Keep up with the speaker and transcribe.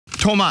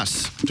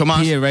Tomas.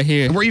 Tomas. Here, right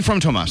here. Where are you from,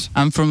 Tomas?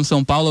 I'm from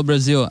São Paulo,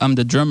 Brazil. I'm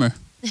the drummer.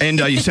 And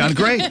you sound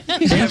great.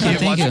 You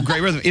have lots of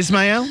great rhythm.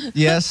 Ismael?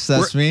 Yes,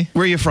 that's me.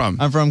 Where are you from?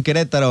 I'm from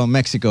Querétaro,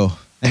 Mexico.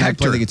 And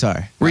Hector. I play the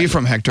guitar. Where are you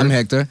from, Hector? I'm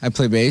Hector. I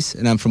play bass,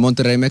 and I'm from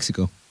Monterrey,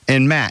 Mexico.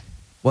 And Matt?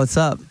 What's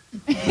up?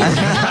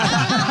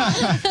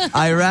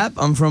 I rap.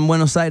 I'm from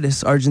Buenos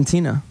Aires,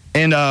 Argentina.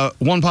 And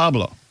Juan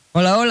Pablo?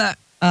 Hola, hola.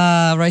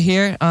 Right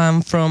here,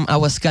 I'm from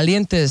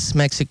Aguascalientes,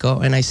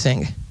 Mexico, and I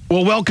sing.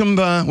 Well, welcome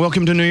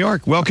to New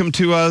York. Welcome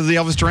to the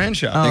Elvis Duran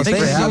Show. Oh, thank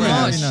you so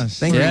much.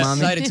 Thank you, I'm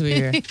Mommy. excited to be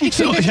here.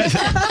 So,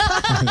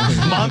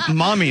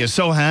 Mommy is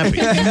so happy.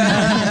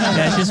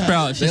 Yeah, she's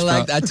proud. She's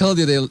proud. I told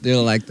you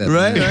they'll like that.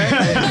 Right?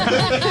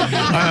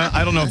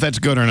 I don't know if that's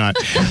good or not.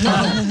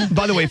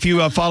 By the way, if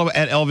you follow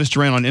at Elvis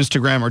Duran on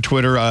Instagram or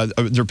Twitter,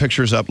 there are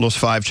pictures up, Los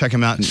Five. Check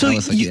them out. So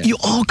you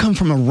all come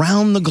from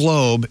around the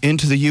globe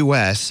into the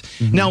U.S.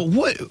 Now,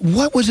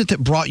 what was it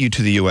that brought you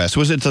to the U.S.?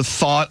 Was it the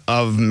thought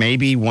of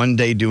maybe one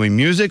day doing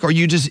music, or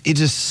it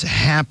just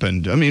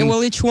happened? I mean,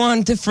 well, each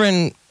one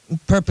different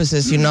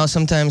purposes, you know.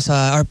 Sometimes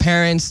our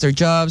parents, their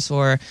jobs,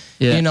 or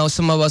you know,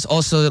 some of us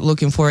also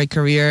looking for a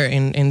career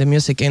in the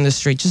music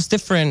industry. Just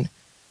different,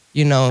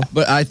 you know.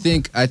 But I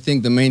think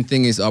the main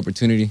thing is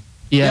opportunity.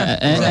 Yeah,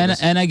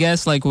 and I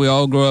guess like we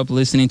all grew up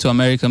listening to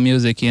American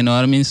music, you know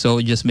what I mean? So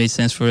it just made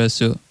sense for us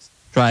to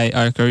try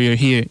our career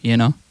here, you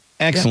know.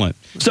 Excellent.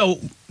 So,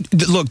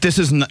 look, this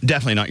is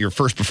definitely not your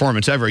first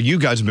performance ever. You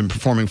guys have been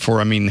performing for,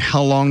 I mean,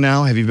 how long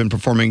now have you been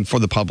performing for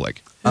the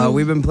public?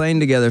 We've been playing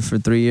together for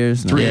 3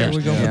 years now. 3 years.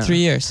 We're going for 3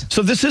 years.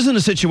 So this isn't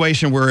a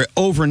situation where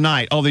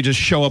overnight, they just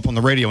show up on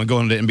the radio and go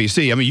into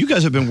NBC. I mean, you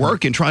guys have been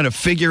working, trying to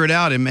figure it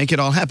out and make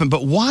it all happen.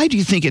 But why do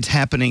you think it's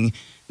happening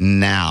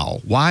now?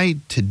 Why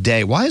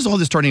today? Why is all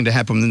this starting to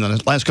happen in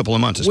the last couple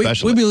of months,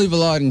 especially? We believe a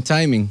lot in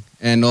timing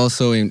and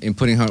also in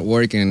putting hard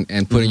work and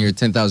putting your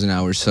 10,000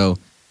 hours. So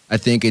I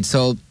think it's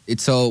all,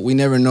 we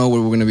never know where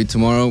we're going to be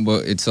tomorrow,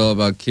 but it's all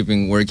about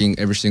keeping working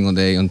every single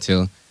day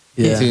until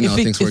you know,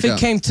 things work out. If it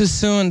came too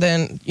soon,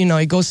 then, you know,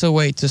 it goes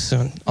away too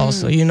soon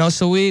also, you know.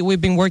 So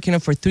we've been working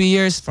it for 3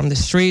 years, from the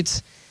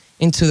streets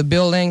into the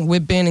building.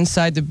 We've been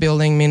inside the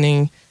building,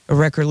 meaning a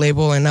record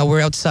label, and now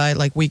we're outside.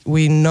 Like,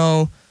 we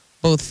know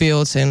both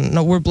fields, and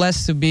we're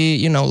blessed to be,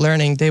 you know,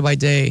 learning day by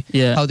day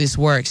how this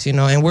works, you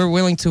know, and we're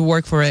willing to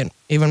work for it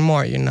even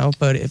more, you know.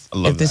 But if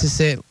this is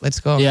it, let's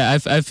go. Yeah,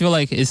 I feel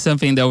like it's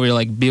something that we're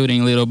like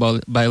building little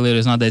by little.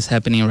 It's not that it's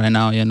happening right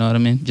now, you know what I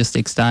mean? Just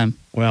takes time.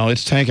 Well,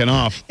 it's taking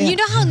off. You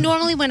know how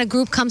normally when a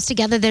group comes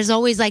together, there's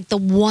always like the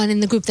one in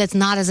the group that's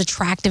not as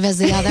attractive as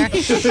the other? Let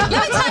me tell you something.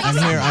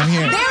 I'm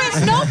here. There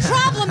is no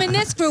problem in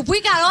this group.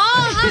 We got all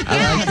hot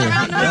guys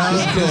around the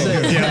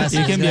room. Yeah,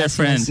 you can be a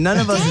friend. None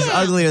of us is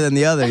uglier than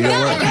the other.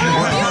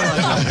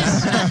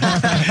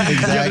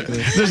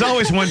 Exactly. There's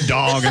always one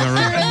dog in the room.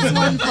 There is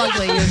one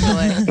fugly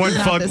usually.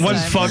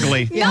 One's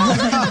fugly. No,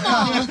 come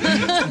on.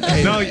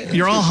 No,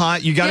 you're all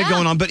hot. You got it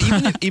going on. But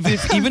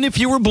even if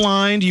you were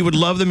blind, you would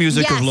love the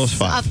music of Los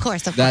Five. Of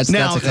course, of course.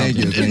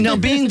 Now,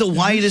 being the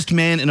whitest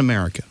man in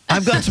America,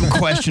 I've got some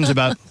questions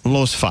about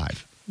Los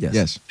Five.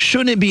 Yes.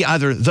 Shouldn't it be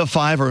either the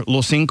Five or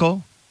Los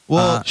Cinco?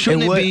 Well,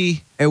 shouldn't it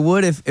be? It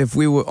would if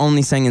we were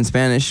only sang in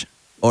Spanish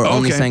or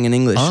only sang in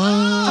English.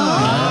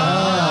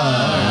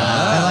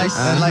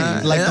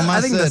 I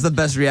think that's the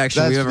best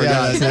reaction we ever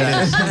got.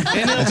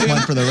 That's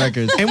one for the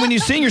record. And when you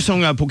sing your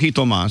song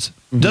Poquito Mas,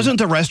 doesn't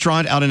the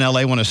restaurant out in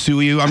L.A. want to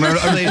sue you? I mean,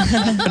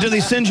 do they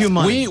send you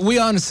money? We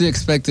honestly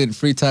expected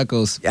free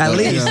tacos. At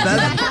least.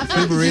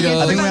 Free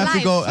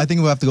burritos. I think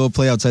we have to go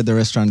play outside the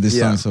restaurant this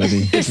song. So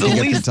it's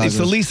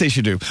the least they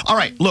should do. All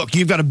right, look,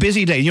 you've got a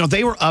busy day. You know,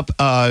 they were up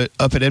at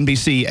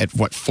NBC at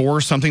what,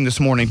 4 something this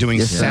morning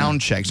doing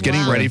sound checks,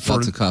 getting ready for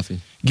lots of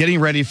coffee.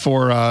 Getting ready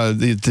for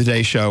the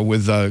Today Show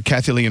with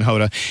Kathy Lee and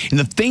Hoda. And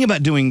the thing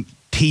about doing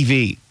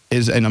TV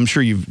is, and I'm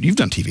sure you've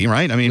done TV,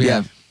 right? I mean,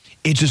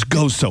 it just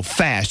goes so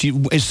fast.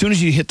 As soon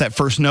as you hit that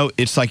first note,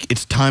 it's like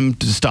it's time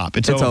to stop.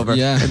 It's over.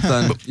 Yeah, it's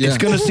done. It's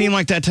going to seem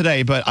like that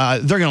today, but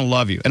they're going to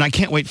love you. And I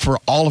can't wait for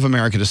all of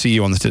America to see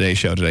you on the Today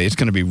Show today. It's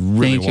going to be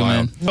really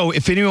wild. So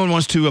if anyone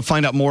wants to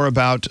find out more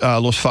about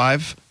Los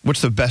Five,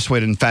 what's the best way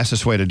and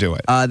fastest way to do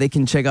it? They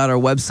can check out our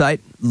website,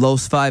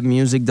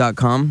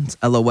 los5music.com. It's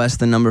LOS,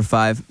 the number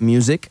 5,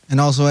 music. And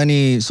also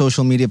any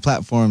social media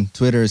platform,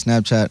 Twitter,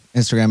 Snapchat,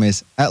 Instagram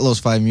is at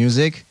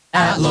Los5Music.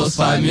 At Los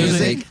Five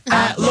Music.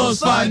 At Los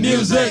Five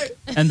Music.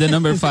 And the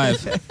number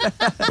 5.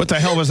 What the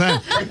hell was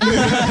that?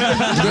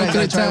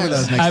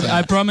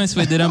 I promise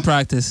we didn't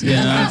practice. You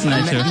know, it's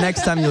not true.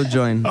 Next time you'll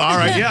join. All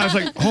right, yeah. I was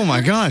like, oh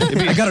my God.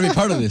 I got to be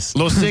part of this.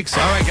 Los 6.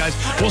 All right, guys.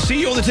 We'll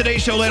see you on the Today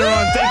Show later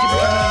on. Thank you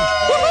for coming.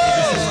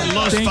 This is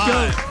Los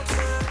 5.